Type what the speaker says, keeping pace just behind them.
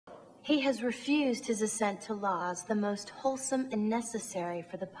He has refused his assent to laws the most wholesome and necessary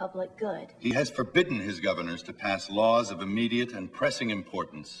for the public good. He has forbidden his governors to pass laws of immediate and pressing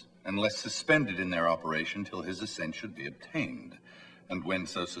importance, unless suspended in their operation till his assent should be obtained. And when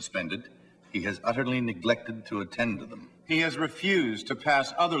so suspended, he has utterly neglected to attend to them. He has refused to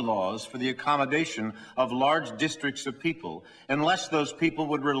pass other laws for the accommodation of large districts of people, unless those people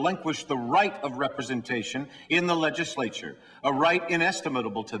would relinquish the right of representation in the legislature, a right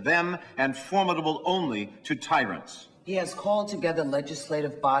inestimable to them and formidable only to tyrants. He has called together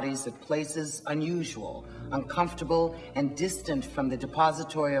legislative bodies at places unusual, uncomfortable, and distant from the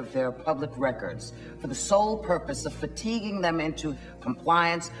depository of their public records for the sole purpose of fatiguing them into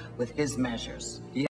compliance with his measures.